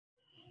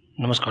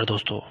नमस्कार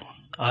दोस्तों,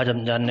 आज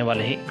हम जानने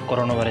वाले हैं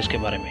कोरोना वायरस के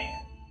बारे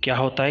में। क्या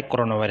होता है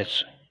कोरोना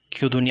वायरस,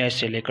 क्यों दुनिया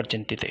इससे लेकर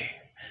चिंतित है,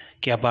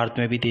 क्या भारत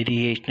में भी दे दी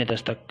है इसने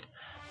दस्तक,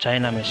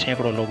 चाइना में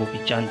सैकड़ों लोगों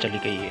की जान चली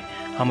गई है।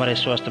 हमारे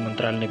स्वास्थ्य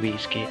मंत्रालय ने भी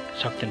इसके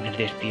सख्त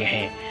निर्देश दिए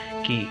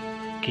हैं कि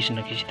किसी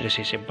न किसी तरह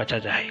से इसे बचा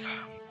जाएगा।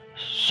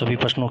 सभी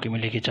प्रश्नों के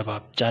मिलेगी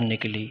जवाब जानने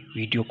के लिए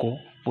वीडियो को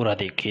पूरा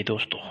देखिए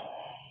दोस्तों।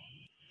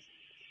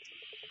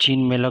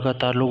 चीन में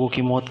लगातार लोगों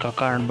की मौत का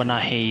कारण बना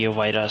है ये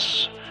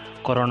वायरस।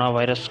 कोरोना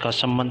वायरस का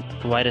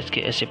संबंध वायरस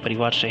के ऐसे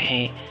परिवार से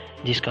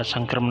है जिसका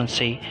संक्रमण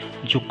से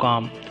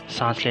जुकाम,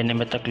 सांस लेने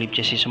में तकलीफ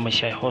जैसी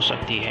समस्याएं हो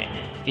सकती है।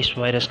 इस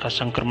वायरस का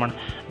संक्रमण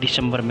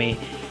दिसंबर में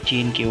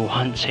चीन के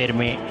वुहान शहर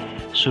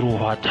में शुरू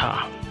हुआ था।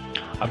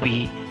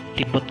 अभी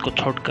तिब्बत को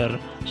छोड़कर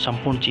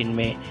संपूर्ण चीन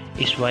में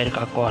इस वायरस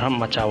का कोहराम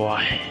मचा हुआ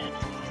है।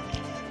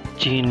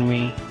 चीन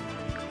में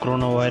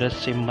कोरोना वायरस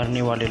से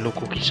मरने वाले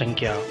लोगों की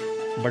संख्या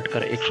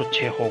बढ़कर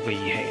 106 हो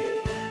गई है।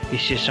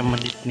 इससे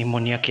संबंधित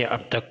निमोनिया के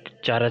अब तक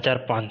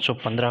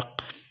 4,515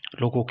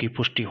 लोगों की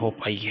पुष्टि हो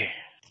पाई है।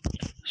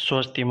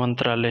 स्वास्थ्य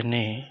मंत्रालय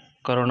ने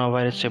कोरोना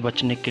वायरस से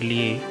बचने के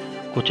लिए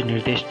कुछ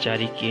निर्देश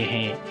जारी किए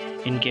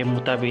हैं। इनके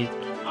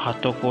मुताबिक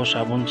हाथों को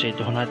साबुन से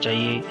धोना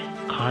चाहिए,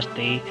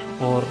 खांसते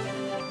और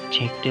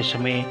छींकते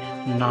समय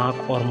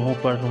नाक और मुंह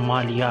पर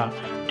रुमाल या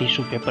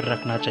टिश्यू पेपर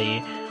रखना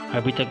चाहिए।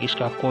 अभी तक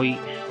इसका कोई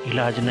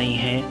इलाज नहीं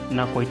है,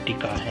 ना कोई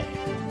टीका है।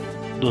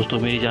 दोस्तों,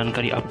 मेरी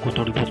जानकारी आपको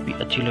थोड़ी बहुत भी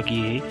अच्छी लगी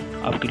है,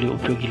 आपके लिए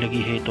उपयोगी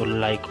लगी है तो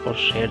लाइक और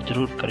शेयर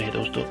जरूर करें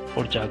दोस्तों,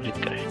 और जागृत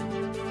करें।